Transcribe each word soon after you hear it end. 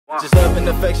Just love and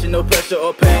affection, no pressure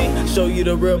or pain. Show you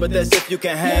the real, but that's if you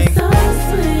can hang. You're so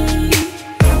sweet,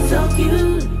 so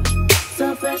cute,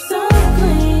 so fresh, so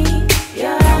clean.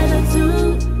 Your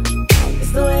attitude,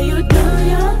 it's the way you do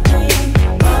your thing.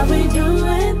 While we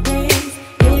doing things,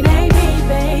 it ain't me,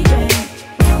 baby,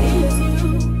 it's you.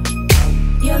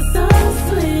 You're so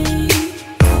sweet,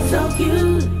 so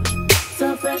cute,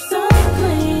 so fresh, so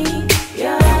clean.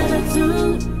 Your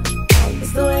attitude,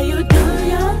 it's the way you do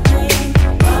your thing.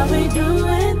 While we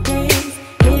doing things,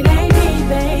 it ain't me,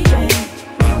 baby, it's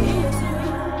you.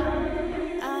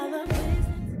 I love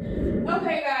this.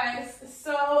 Okay guys,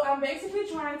 so I'm basically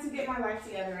trying to get my life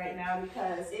together right now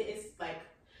because it is like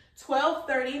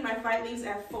 12:30. My flight leaves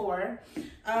at 4.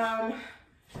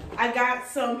 I got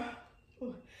some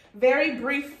very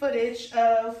brief footage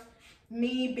of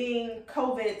me being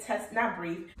COVID test, not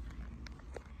brief.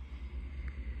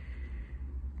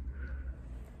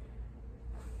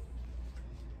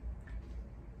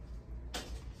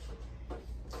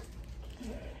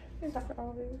 Is that for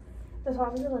all these? This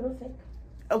one is a little thick.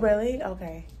 Oh really?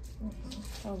 Okay.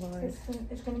 Mm-hmm. Oh Lord.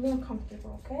 It's gonna be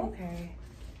uncomfortable, okay? Okay.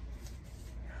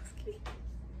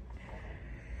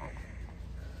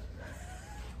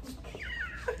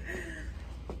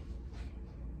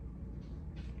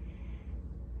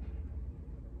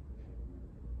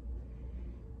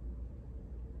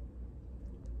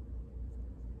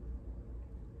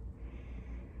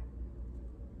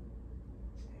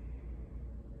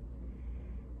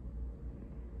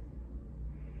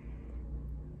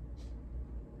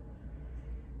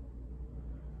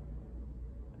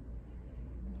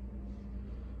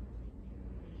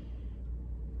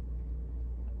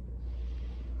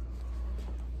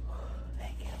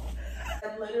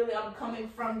 And literally, I'm coming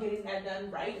from getting that done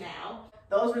right now.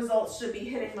 Those results should be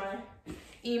hitting my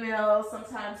email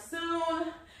sometime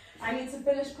soon. I need to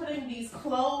finish putting these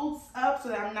clothes up so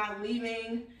that I'm not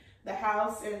leaving the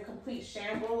house in complete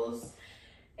shambles.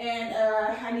 And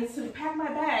I need to pack my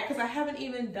bag because I haven't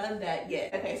even done that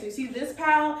yet. Okay, so you see this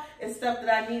pile is stuff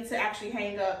that I need to actually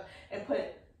hang up and put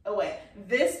away.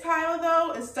 This pile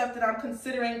though is stuff that I'm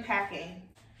considering packing.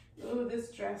 Ooh,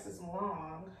 this dress is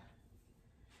long.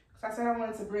 I said I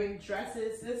wanted to bring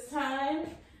dresses this time,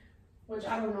 which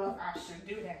I don't know if I should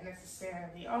do that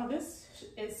necessarily. Oh, this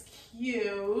is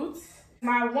cute.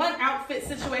 My one outfit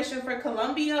situation for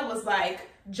Colombia was like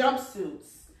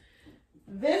jumpsuits.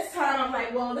 This time I'm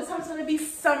like, well, this time's gonna be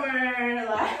summer.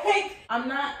 Like, I'm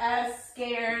not as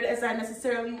scared as I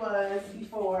necessarily was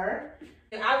before.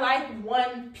 And I like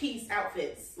one-piece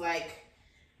outfits, like,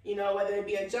 you know, whether it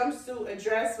be a jumpsuit, a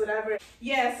dress, whatever.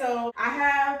 Yeah, so I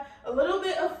have a little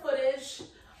bit of footage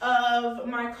of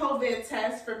my COVID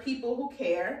test for people who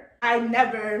care. I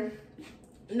never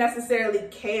necessarily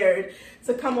cared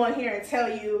to come on here and tell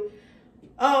you,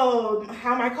 oh,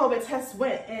 how my COVID test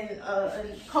went and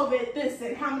COVID this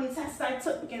and how many tests I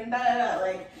took and da-da-da,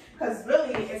 like, because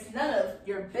really it's none of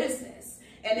your business.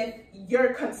 And if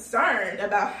you're concerned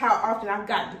about how often I've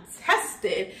gotten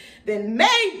tested, then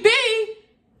maybe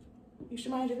you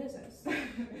should mind your business.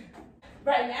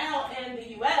 Right now in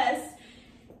the US,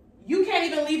 you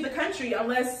can't even leave the country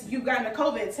unless you've gotten a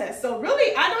COVID test. So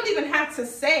really, I don't even have to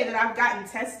say that I've gotten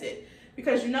tested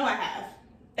because you know I have.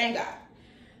 Thank God.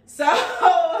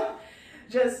 So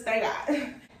just thank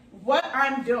God. What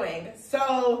I'm doing.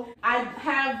 So I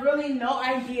have really no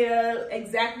idea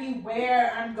exactly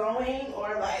where I'm going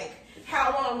or like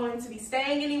how long I'm going to be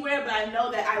staying anywhere, but I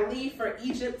know that I leave for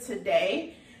Egypt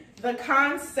today. The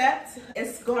concept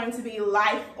is going to be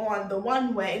life on the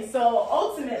one-way. So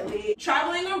ultimately,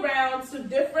 traveling around to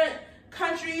different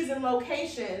countries and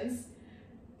locations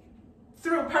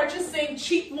through purchasing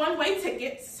cheap one-way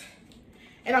tickets.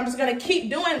 And I'm just gonna keep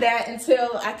doing that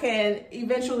until I can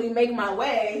eventually make my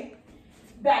way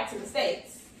back to the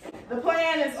States. The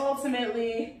plan is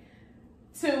ultimately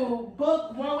to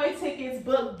book one-way tickets,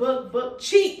 book,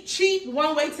 cheap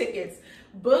one-way tickets.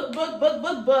 Book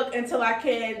until I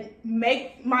can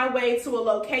make my way to a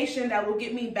location that will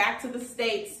get me back to the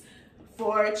States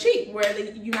for cheap, where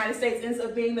the United States ends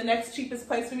up being the next cheapest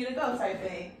place for me to go type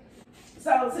thing.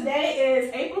 So today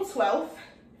is April 12th.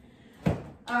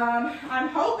 I'm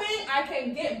hoping I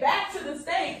can get back to the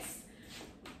States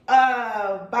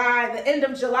by the end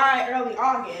of July, early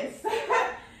August.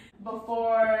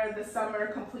 Before the summer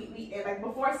completely, like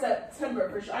before September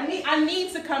for sure. I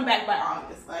need to come back by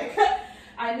August. Like,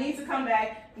 I need to come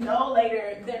back no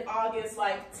later than August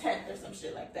like 10th or some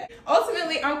shit like that.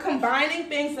 Ultimately, I'm combining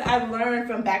things that I've learned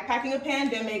from backpacking a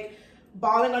pandemic,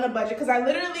 balling on a budget, because I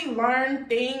literally learned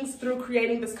things through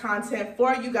creating this content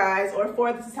for you guys or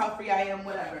for This Is How Free I Am,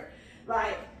 whatever.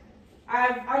 Like,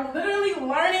 I'm literally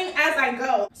learning as I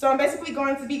go. So I'm basically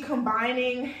going to be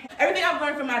combining everything I've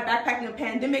learned from my backpacking and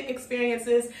pandemic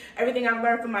experiences, everything I've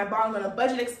learned from my balling on a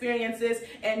budget experiences,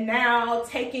 and now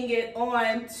taking it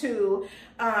on to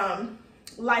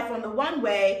life on the one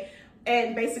way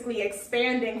and basically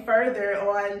expanding further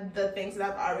on the things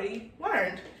that I've already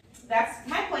learned. That's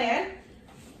my plan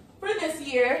for this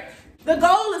year. The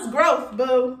goal is growth,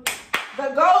 boo.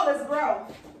 The goal is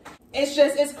growth.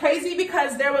 It's crazy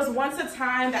because there was once a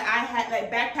time that I had, like,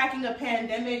 backpacking a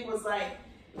pandemic was like,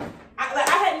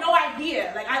 I had no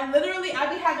idea. Like, I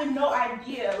be having no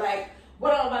idea, like,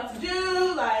 what I'm about to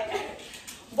do, like,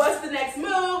 what's the next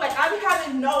move. Like, I be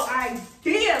having no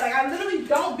idea. Like, I literally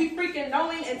don't be freaking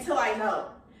knowing until I know.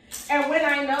 And when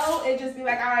I know, it just be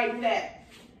like, all right, do that.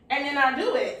 And then I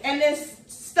do it. And then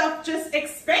stuff just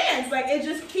expands. Like, it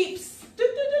just keeps,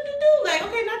 like,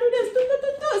 okay, now do this,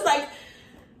 It's like,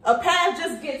 a path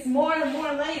just gets more and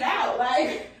more laid out.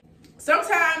 Like,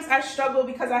 sometimes I struggle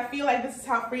because I feel like this is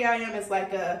how free I am. It's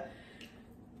like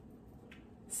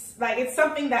it's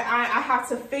something that I have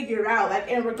to figure out, like,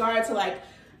 in regard to, like,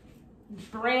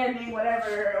 branding,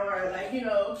 whatever, or, like, you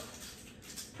know,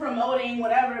 promoting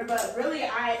whatever. But really,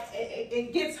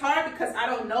 it gets hard because I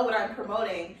don't know what I'm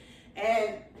promoting.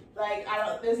 And, like,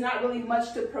 there's not really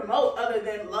much to promote other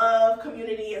than love,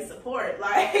 community, and support.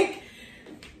 Like,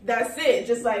 that's it.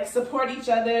 Just, like, support each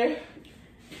other.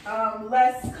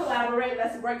 Let's collaborate.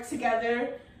 Let's work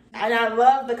together. And I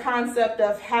love the concept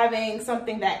of having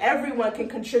something that everyone can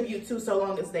contribute to so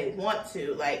long as they want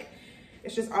to. Like,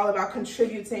 it's just all about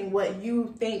contributing what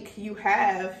you think you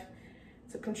have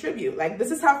to contribute. Like,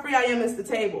 this is how free I am is the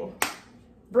table.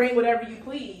 Bring whatever you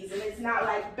please. And it's not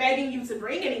like begging you to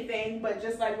bring anything, but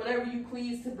just like whatever you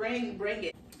please to bring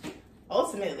it.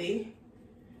 Ultimately,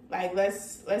 like,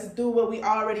 let's do what we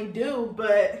already do,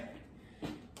 but,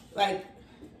 like,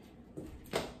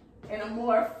 in a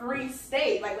more free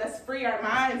state. Like, let's free our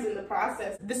minds in the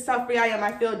process. This is how free I am,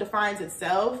 I feel, defines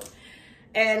itself.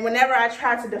 And whenever I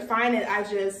try to define it, I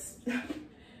just,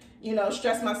 you know,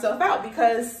 stress myself out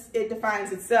because it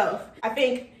defines itself. I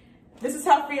think this is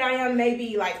how free I am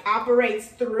maybe, like, operates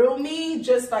through me,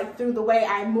 just, like, through the way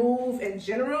I move in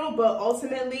general. But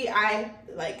ultimately, I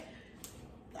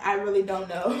really don't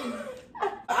know.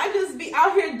 I just be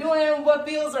out here doing what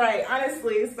feels right,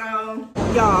 honestly. So,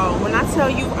 y'all, when I tell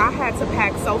you I had to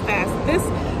pack so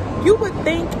fast, you would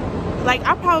think, like,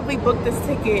 I probably booked this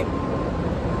ticket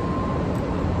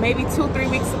maybe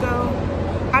 2-3 weeks ago.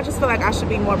 I just feel like I should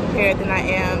be more prepared than I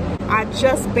am. I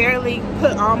just barely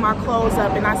put all my clothes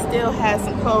up, and I still had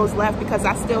some clothes left because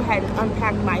I still hadn't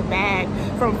unpacked my bag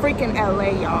from freaking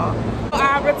LA, y'all. So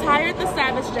I retired the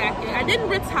Savage jacket. I didn't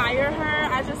retire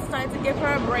her. I just started to give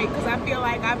her a break because I feel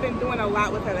like I've been doing a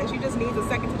lot with her. Like, she just needs a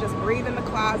second to just breathe in the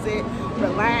closet,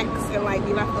 relax, and, like,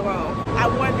 be left alone. I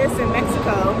wore this in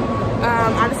Mexico.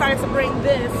 I decided to bring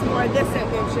this for this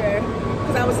adventure.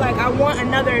 I was like, I want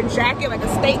another jacket, like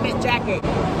a statement jacket.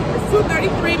 It's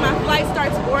 2:33, my flight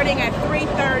starts boarding at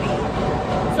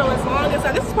 3:30. So as long as,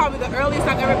 this is probably the earliest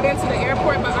I've ever been to the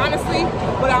airport, but honestly,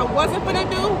 what I wasn't gonna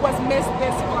do was miss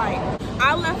this flight.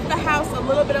 I left the house a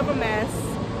little bit of a mess.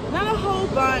 Not a whole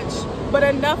bunch, but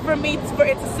enough for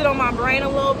it to sit on my brain a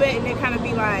little bit and then kind of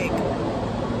be like,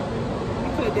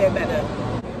 I could have did better.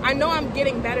 I know I'm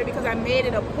getting better because I made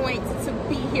it a point to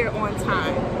be here on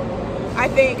time.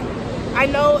 I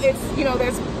know it's, you know,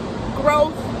 there's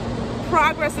growth,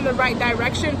 progress in the right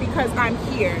direction because I'm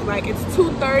here. Like, it's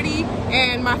 2:30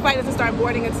 and my flight doesn't start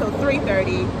boarding until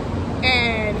 3:30.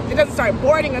 And it doesn't start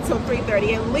boarding until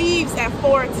 3:30. It leaves at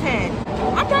 4:10.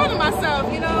 I'm proud of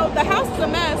myself, you know. The house is a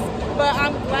mess, but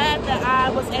I'm glad that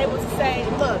I was able to say,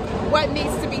 look, what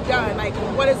needs to be done? Like,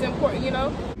 what is important, you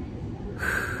know?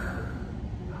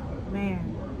 Man.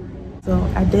 So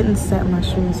I didn't set my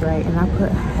shoes right, and I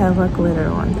put hella glitter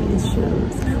on these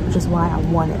shoes, which is why I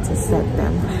wanted to set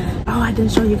them. Oh, I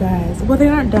didn't show you guys. Well, they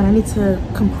aren't done. I need to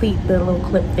complete the little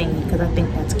clip thingy because I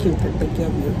think that's cute that they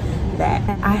give you that.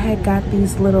 I had got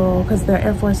these little, because they're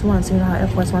Air Force Ones. You know how Air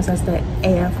Force Ones has the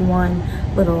AF1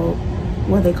 little,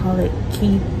 what they call it,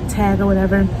 key tag or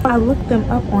whatever. I looked them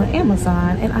up on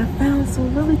Amazon and I found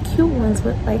some really cute ones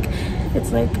with, like,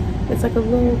 it's like a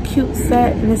little cute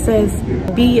set, and it says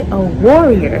be a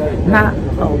warrior, not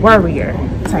a worrier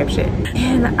type shit.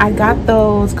 And I got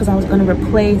those because I was going to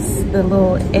replace the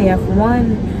little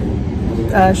AF1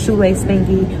 shoelace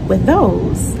thingy with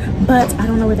those, but I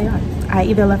don't know where they are. I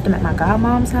either left them at my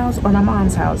godmom's house or my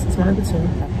mom's house. It's one of the two.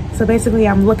 So basically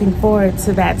I'm looking forward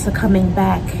to that, to coming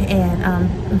back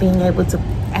and being able to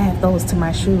add those to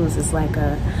my shoes. It's like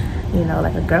a, you know,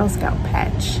 like a Girl Scout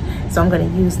patch. So I'm gonna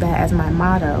use that as my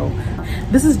motto.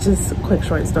 this is just a quick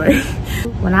short story.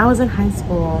 When I was in high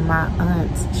school, my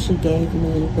aunt, she gave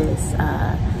me this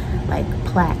like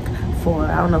plaque for,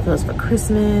 I don't know if it was for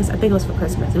Christmas. I think it was for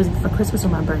Christmas. It was for Christmas or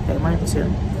my birthday, one of the two.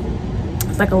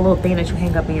 It's like a little thing that you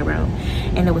hang up in your room.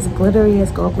 And it was glittery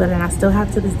as gold glitter, and I still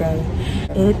have to this day.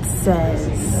 It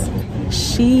says,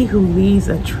 "She who leaves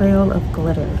a trail of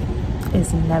glitter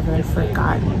is never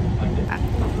forgotten."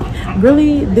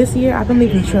 Really, this year, I've been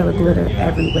leaving a trail of glitter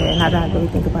everywhere. Now that I really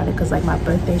think about it, because like my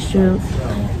birthday shoot,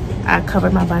 I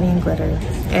covered my body in glitter.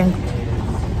 And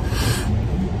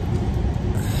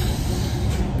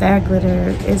that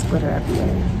glitter is glitter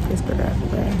everywhere. It's glitter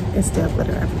everywhere. It's still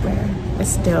glitter everywhere. It's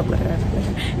still glitter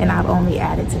everywhere. And I've only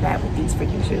added to that with these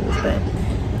freaking shoes. But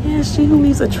yeah, she who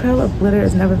leaves a trail of glitter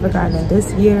is never forgotten. And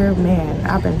this year, man,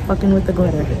 I've been fucking with the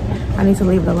glitter. I need to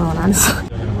leave it alone, honestly.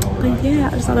 But yeah,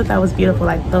 I just thought that that was beautiful.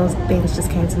 Like, those things just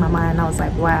came to my mind. And I was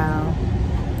like, wow.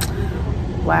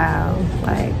 Wow.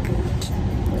 Like,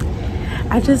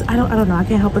 I don't know. I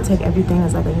can't help but take everything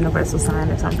as like a universal sign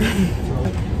or something.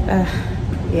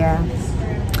 Yeah.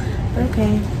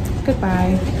 Okay.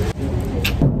 Goodbye.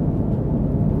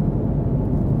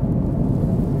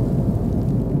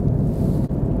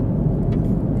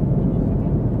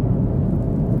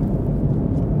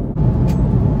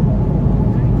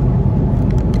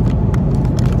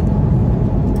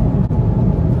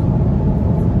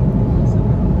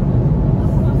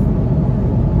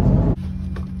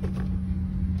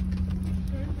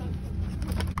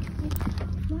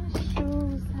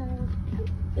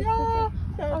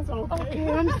 Okay,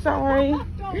 I'm sorry.